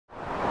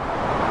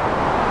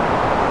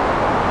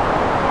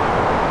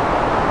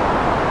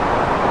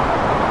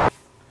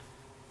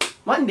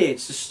Monday,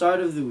 it's the start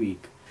of the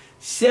week.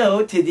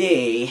 So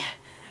today,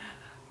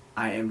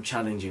 I am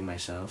challenging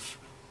myself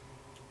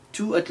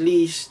to at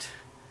least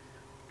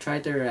try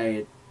to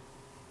write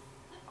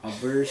a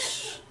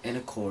verse and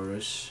a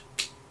chorus.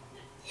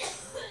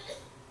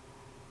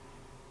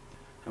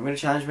 I'm gonna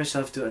challenge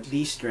myself to at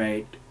least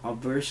write a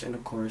verse and a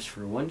chorus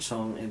for one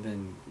song and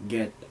then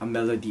get a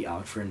melody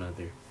out for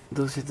another.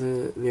 Those are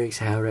the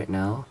lyrics I have right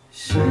now.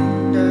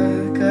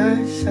 Sandal ka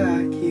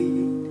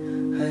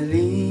sa'kin,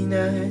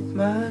 halina't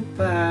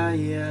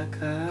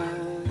magpayakan.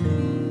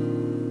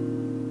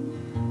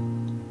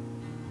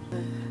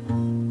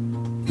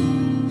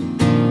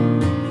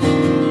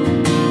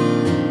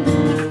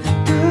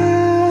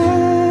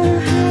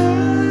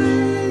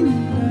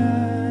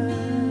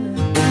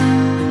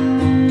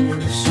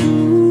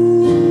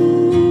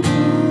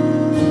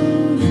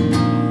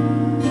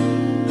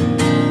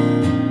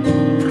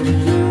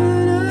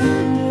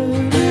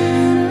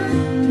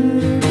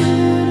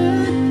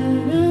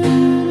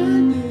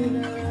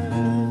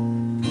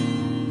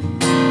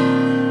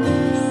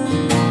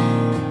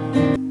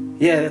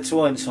 Yeah, that's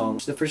one song.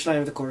 The first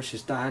line of the chorus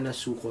is Tahan na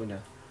suko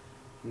na.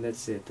 And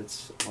that's it.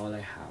 That's all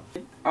I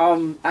have.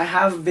 I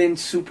have been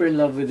super in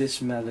love with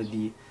this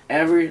melody.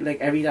 Every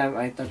time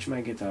I touch my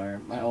guitar,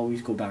 I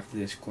always go back to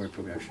this chord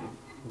progression.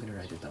 I'm gonna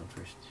write it down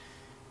first.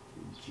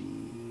 G,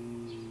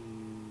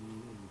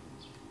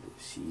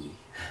 C.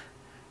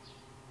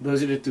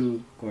 Those are the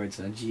two chords,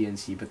 G and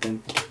C. But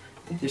then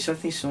there's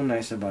something so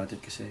nice about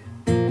it kasi.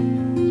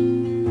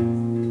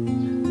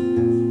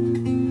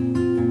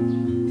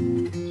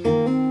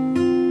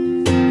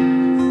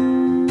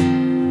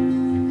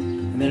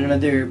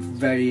 Another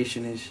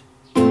variation is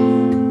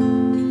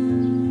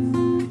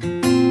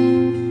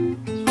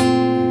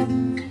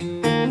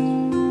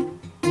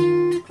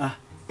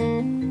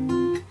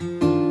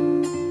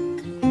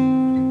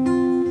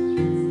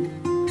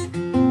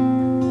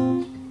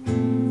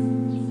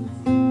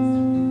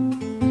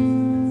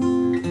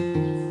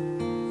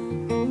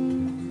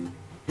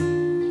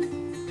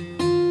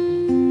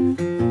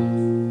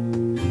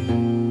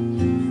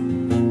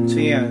so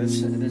yeah,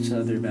 that's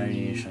another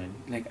variation.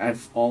 Like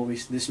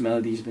this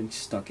melody's been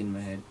stuck in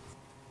my head.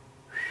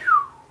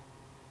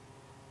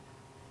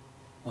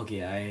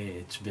 Okay,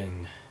 I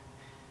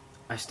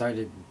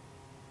started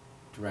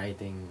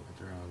writing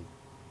at around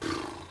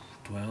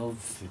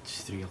 12.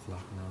 It's 3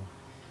 o'clock now.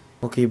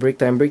 Okay, break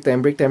time.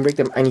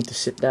 I need to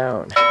sit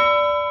down.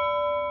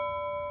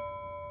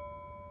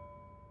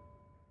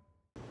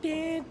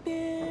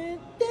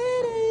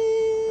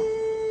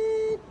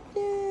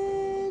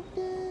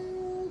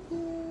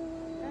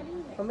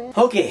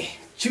 Okay,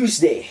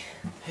 Tuesday.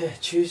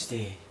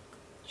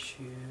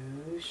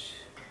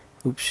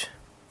 Oops.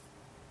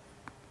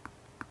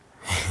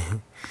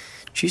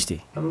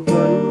 Tuesday. I'm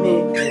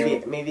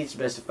gonna maybe it's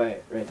best if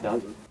I write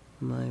down.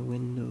 My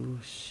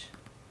windows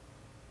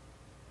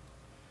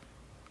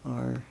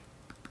are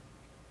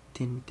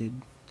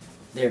tinted.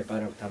 There,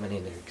 parang tama na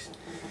yung lyrics.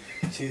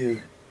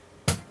 2.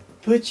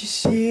 Put your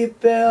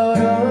seatbelt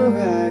on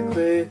right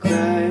quick.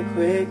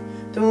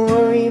 Don't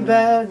worry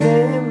about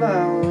them,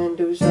 my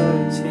windows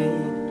are tinted.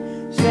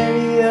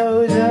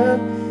 Stereo's up,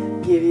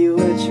 give you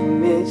what you're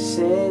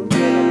missing.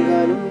 Then I'm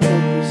gonna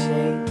make you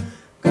sing,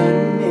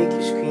 gonna make you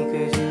scream,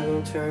 cause you're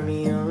gonna turn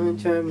me on.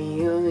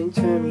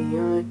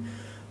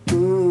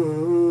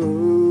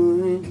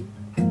 Ooh,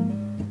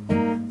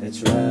 let's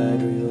ride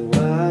real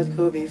wild,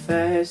 could be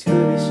fast,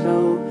 could be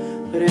slow,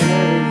 whatever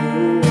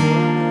you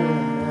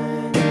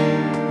want.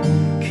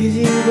 Cause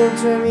you gon'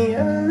 turn me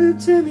up.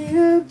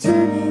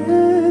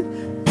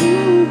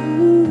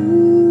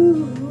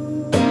 Ooh,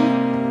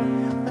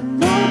 I'm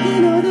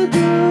knocking on the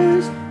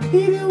doors, if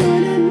you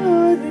wanted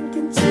more, then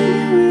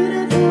continue it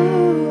at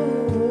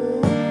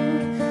home.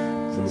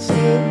 So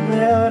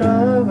seatbelt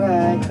on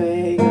right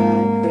quick.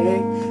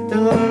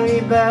 Don't worry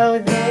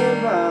about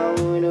them, my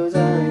windows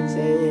aren't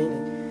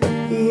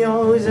tinted. He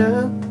owes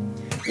up.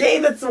 Yay,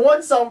 that's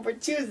one song for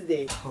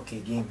Tuesday. Okay,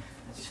 game.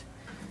 Let's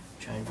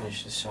try and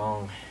finish the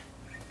song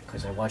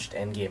because I watched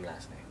Endgame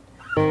last night.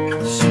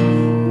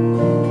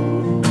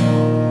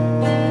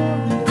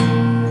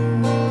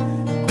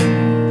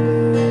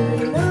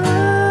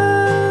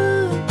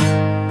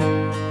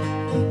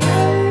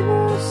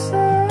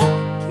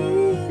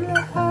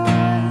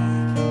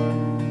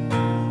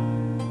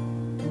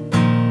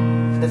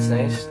 That's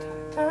nice.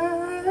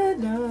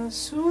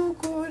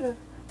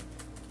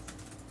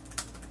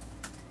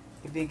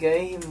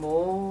 Ibigay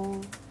mo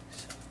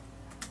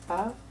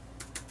sa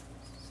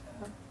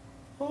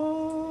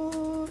ositan.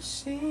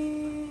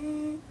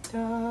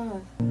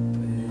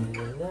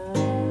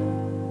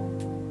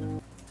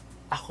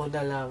 Ako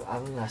na lang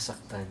ang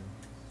nasaktan.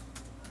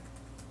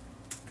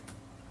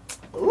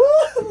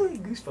 Ooh,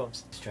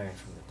 goosebumps. Let's try it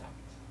from the top.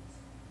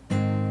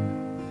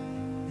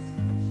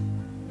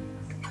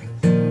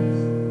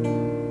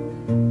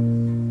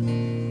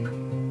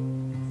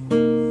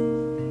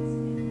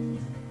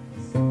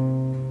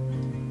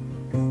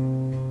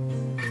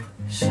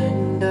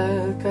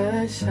 Sandal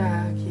ka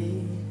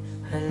sa'kin,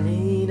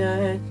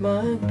 halina't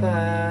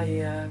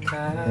magpayakan.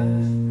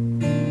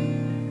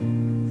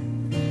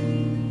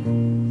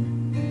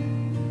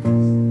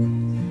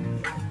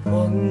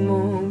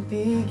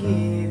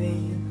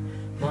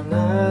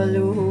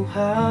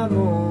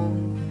 hamong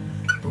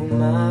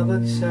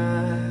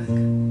bumabagsak.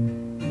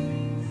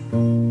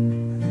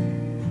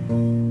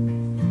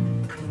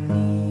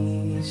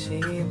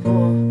 Inisip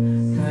mo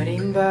pa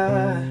rin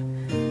ba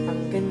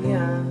ang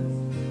kanyang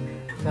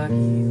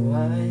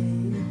pag-iwan?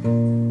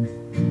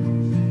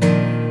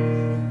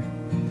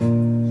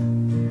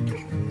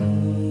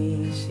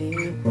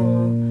 Inisip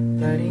mo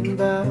pa rin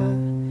ba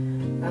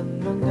ang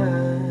mga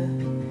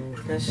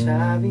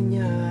nasabi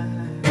niya?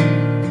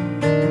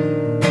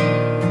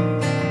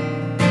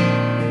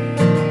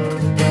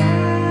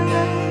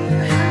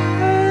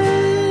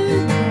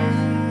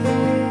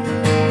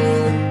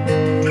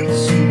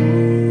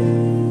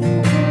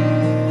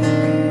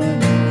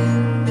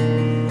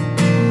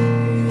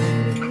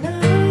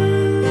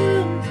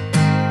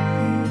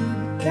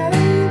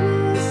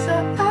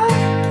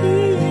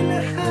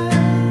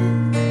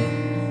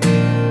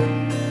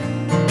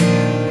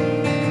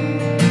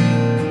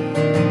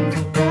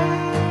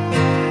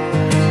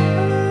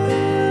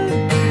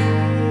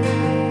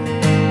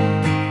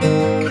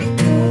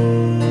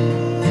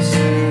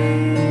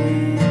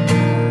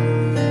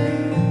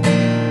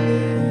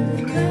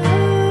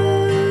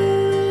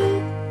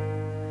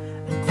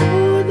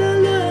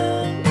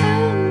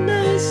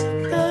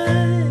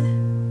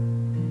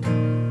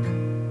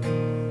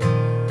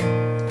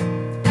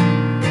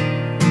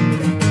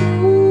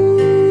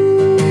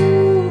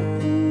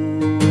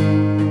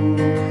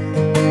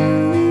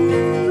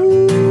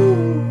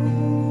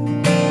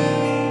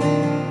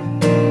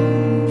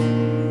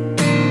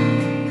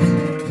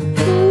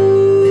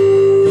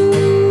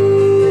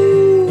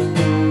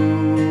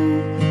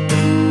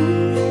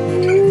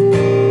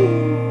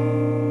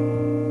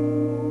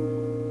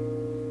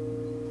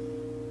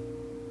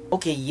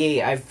 Okay, yay,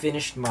 I've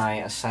finished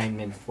my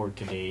assignment for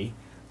today.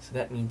 So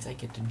that means I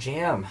get to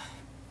jam.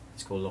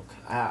 Let's go look.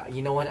 You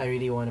know what? I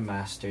really want to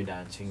master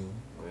dancing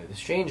with a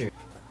stranger.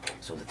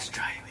 So let's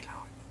try. Wait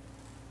lang.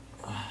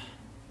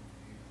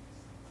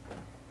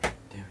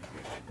 There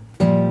we go.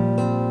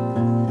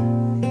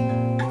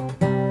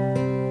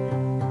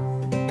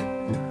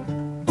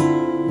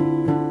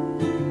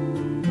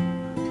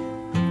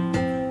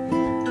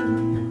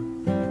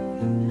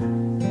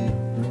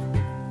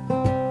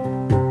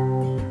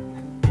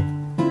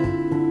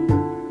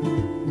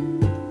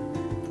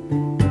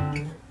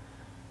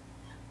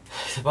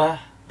 Diba?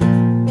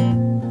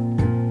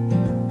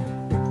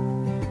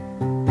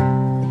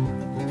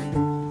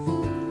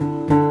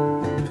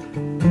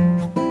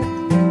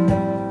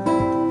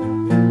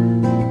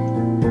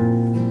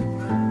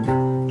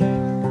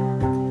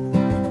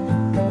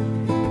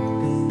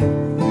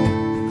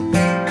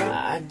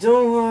 I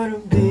don't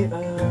wanna be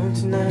alone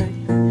tonight.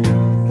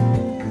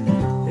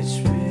 It's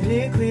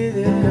really clear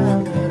that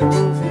I'm not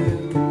over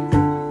you.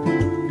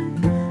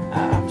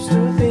 I'm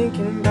still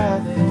thinking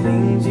about the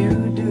things you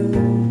do.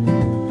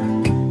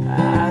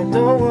 I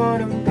don't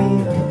wanna be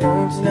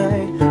alone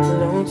tonight,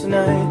 alone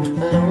tonight,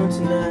 alone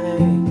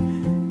tonight.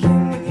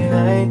 Can you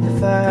light the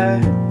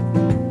fire?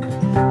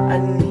 I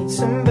need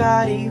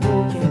somebody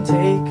who can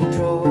take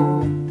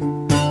control.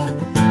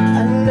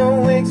 I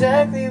know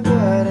exactly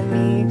what I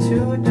need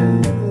to do,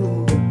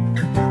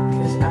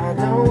 'cause I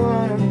don't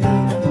wanna be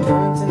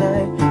alone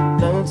tonight,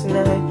 alone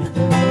tonight,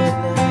 alone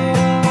tonight.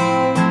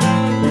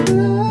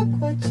 Look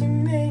what you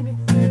made me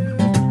do.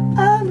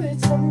 I'm with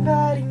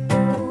somebody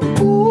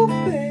new. Ooh,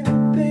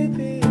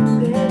 baby,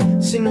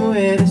 dancing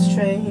with a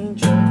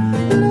stranger.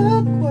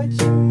 Look what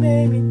you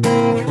made me do.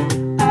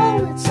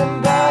 I'm with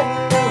somebody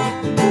new.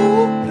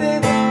 Ooh,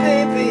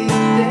 baby,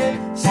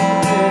 dancing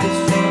with a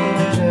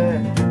stranger.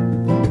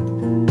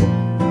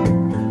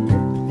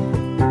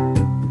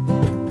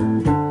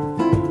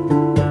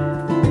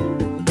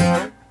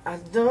 I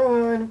don't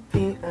wanna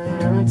be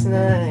alone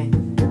tonight.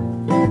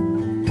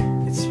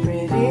 It's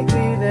pretty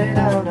clear that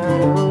I'm not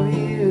over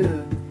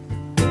you.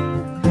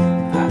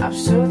 I'm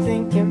still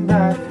thinking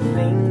about the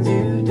things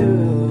you do.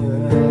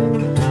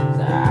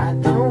 I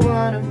don't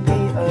wanna be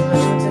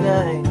alone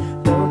tonight,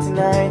 alone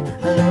tonight,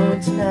 alone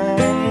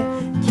tonight.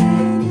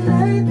 Can you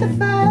light the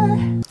fire?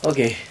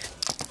 Okay,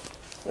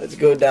 let's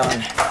go down.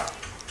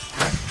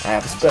 I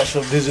have a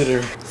special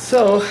visitor.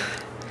 So,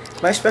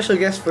 my special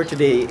guest for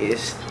today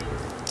is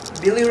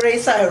Billy Ray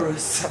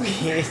Cyrus.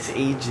 It's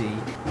AJ.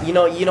 You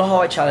know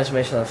how I challenge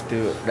myself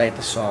to write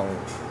a song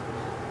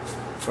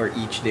for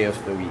each day of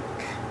the week.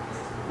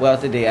 Well,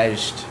 today I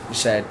just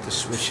decided to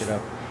switch it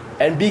up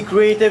and be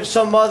creative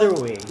some other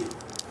way.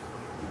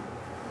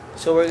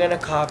 So we're gonna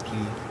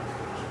copy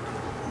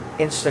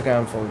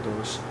Instagram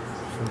photos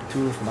from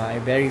two of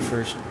my very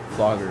first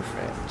vlogger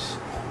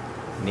friends,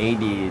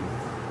 Nadine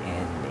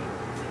and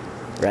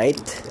Nate.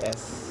 Right?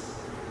 Yes.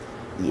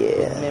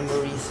 Yeah. Good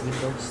memories with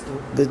those two.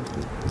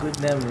 Good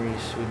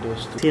memories with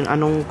those two.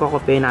 Anong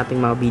kokopya nating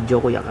mga video,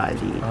 Kuya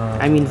Kali?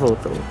 I mean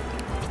photo.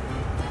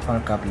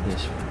 I'll copy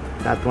this one.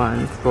 That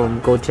one from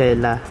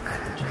Coachella.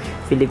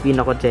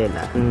 Filipino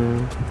Coachella.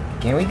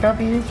 Can we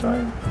copy this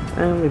one?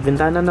 May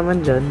bintana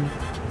naman dyan.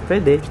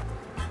 Pwede.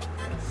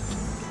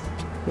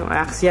 Yung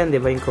Axe yan, di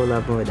ba yung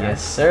collab mo with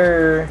Yes,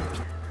 sir.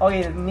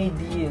 Okay,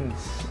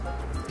 Nadine's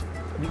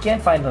We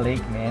can't find a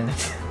lake, man.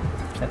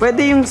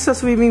 Pwede yung sa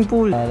swimming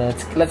pool.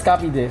 Let's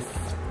copy this.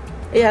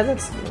 Yeah,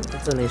 that's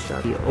a nice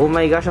shot. Oh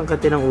my gosh, ang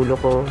kati ng ulo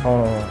ko.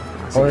 Oh.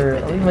 Or,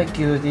 ay, may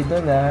cutie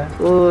doon ah.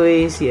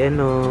 Uy, si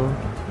ano.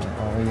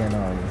 Okay, yan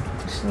okay.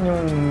 Gusto nyo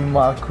yung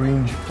mga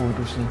cringe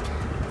photos ni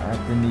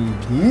Ate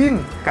Nadine.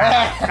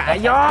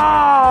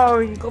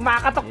 Ayun!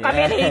 Kumakatok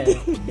kami, Nadine.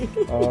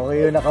 Okay,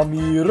 yun,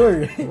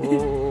 naka-mirror.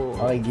 Oo.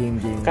 Okay, game.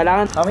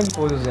 Kailangan... How many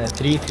photos na?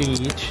 3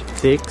 each?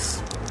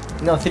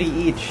 6? No, 3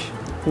 each.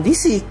 Hindi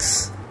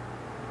 6.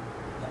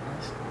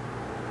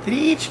 3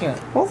 each nga.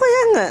 O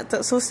kaya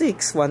nga. So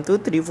 6. 1, 2,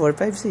 3, 4,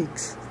 5,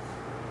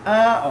 6.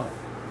 Oh.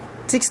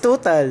 6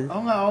 total.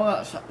 Oo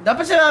nga.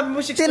 Dapat sinabi mo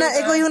 6 total.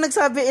 Ikaw yung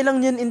nagsabi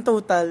ilang yun in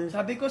total.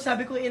 Sabi ko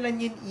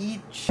ilan yun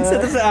each. Sa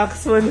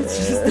Axe 1, let's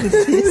just do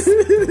this.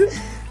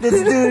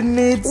 Let's do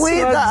Nate's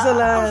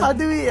Punzalan.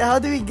 How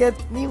do we get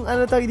yung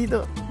ano tawag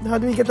dito? How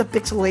do we get the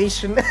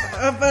pixelation?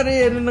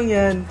 Pare, ano lang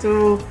yan.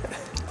 So,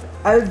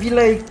 I'll be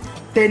like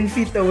 10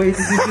 feet away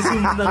to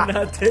zoom lang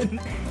natin.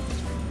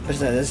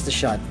 That's the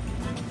shot.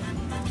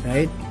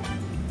 Right?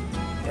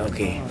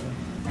 Okay.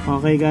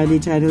 Okay,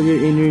 Gali, channel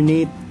your inner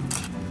Nate.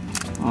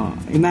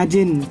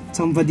 Imagine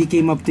somebody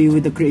came up to you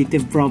with a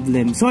creative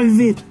problem. Solve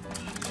it!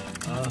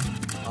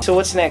 So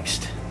what's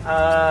next?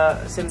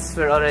 Since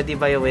we're already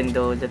by a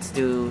window, let's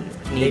do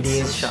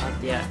Nate's shot.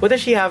 Yeah. What does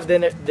she have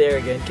there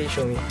again? Can you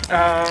show me?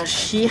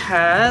 She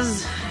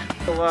has...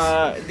 do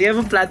you have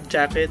a plaid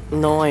jacket?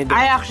 No, I don't.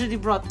 I actually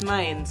brought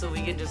mine, so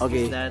we can just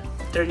use that.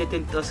 Turn it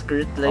into a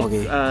skirt like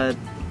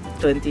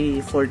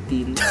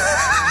 2014.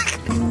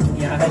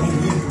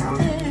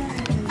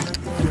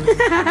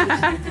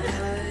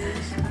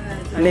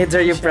 Nades,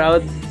 are you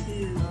proud?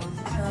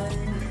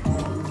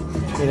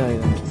 You know.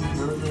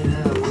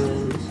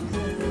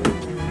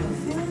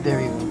 There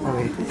you go.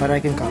 Okay, but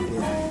I can copy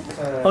it.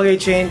 Okay,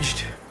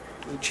 changed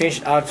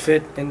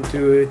outfit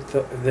into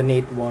the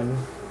Nate one.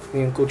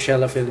 Yung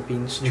Coachella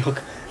Philippines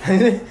joke.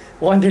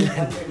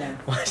 Wonderland.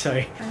 Oh,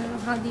 sorry.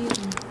 How do you...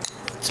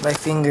 It's my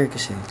finger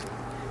kasi.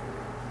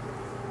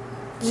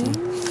 See?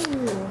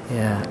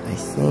 Yeah, I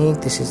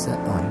think this is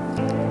that one.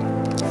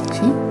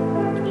 See?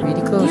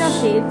 Really close. Do you have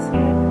shades?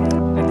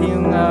 Ito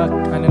yung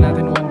ano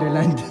natin,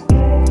 Wonderland.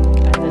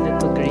 A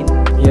little green.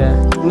 Yeah.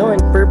 No,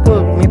 and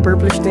purple. May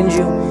purplish tinge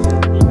yung...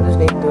 What does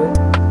Nate do?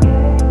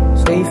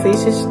 So he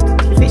faces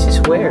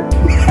where?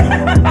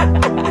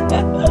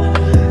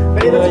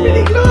 But it was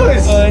really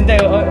close! Hindi.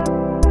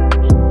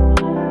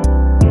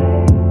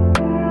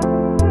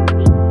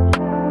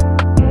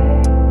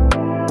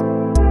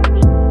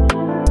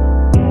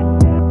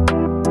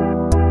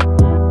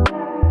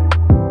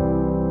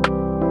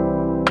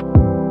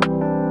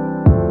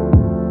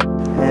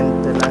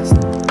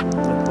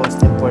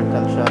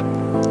 Shot.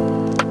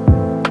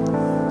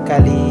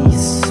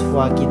 Kali's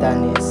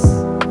Vidanes.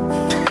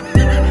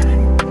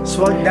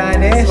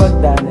 Vidanes?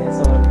 Vidanes.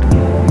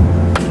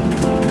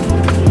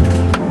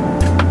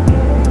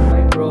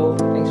 Hi bro,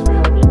 thanks for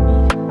helping me.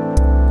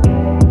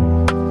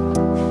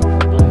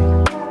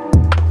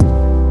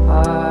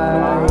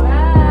 Bye. Bye.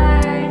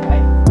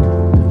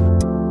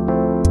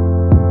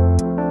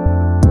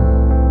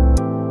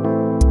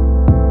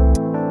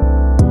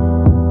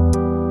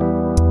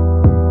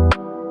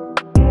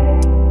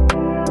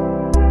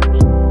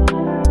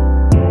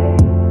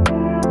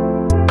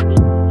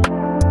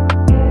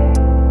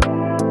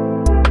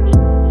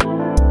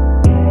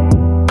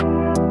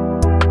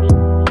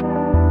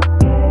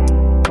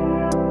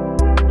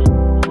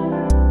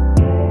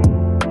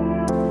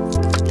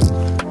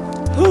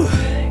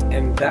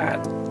 And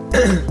that,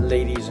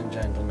 ladies and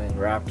gentlemen,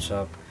 wraps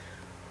up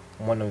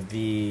one of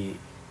the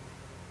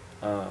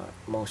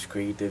most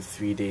creative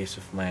 3 days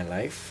of my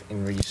life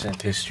in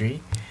recent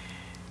history.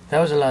 That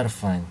was a lot of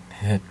fun.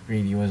 That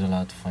really was a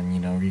lot of fun, you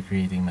know,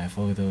 recreating my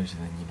photos,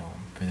 and then, you know,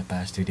 for the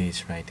past 2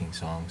 days writing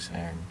songs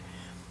and,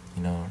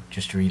 you know,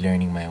 just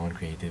relearning my own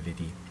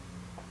creativity.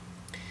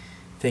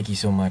 Thank you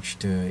so much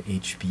to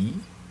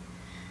HP.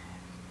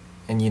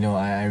 And, you know,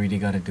 I really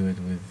gotta do it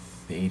with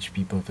the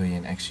HP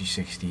Pavilion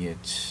X360.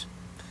 It's...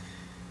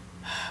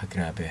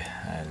 grabe.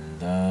 I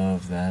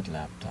love that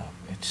laptop.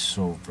 It's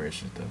so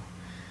versatile.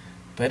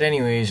 But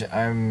anyways,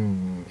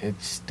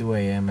 it's 2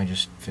 AM. I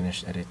just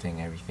finished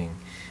editing everything.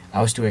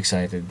 I was too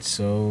excited,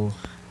 so...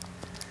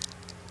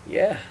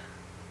 yeah.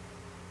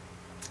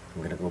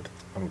 I'm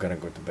gonna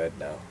go to bed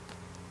now.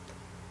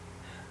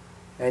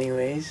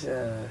 Anyways,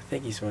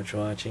 thank you so much for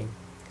watching.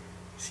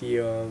 See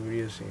you all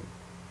real soon.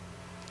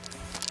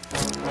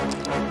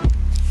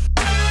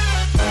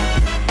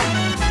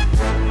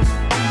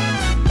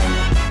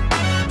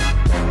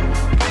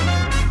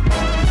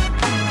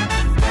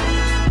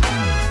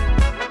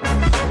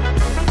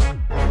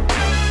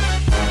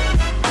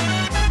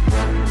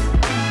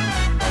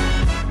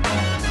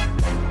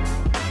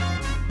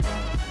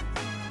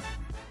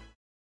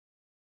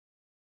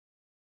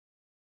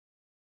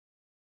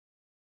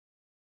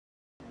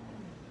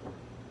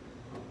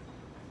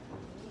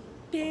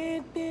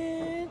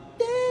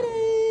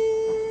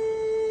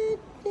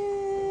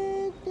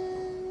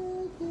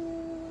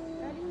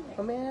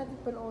 Mamaya natin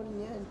panoorin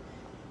yan.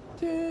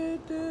 Du,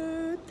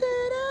 du, du.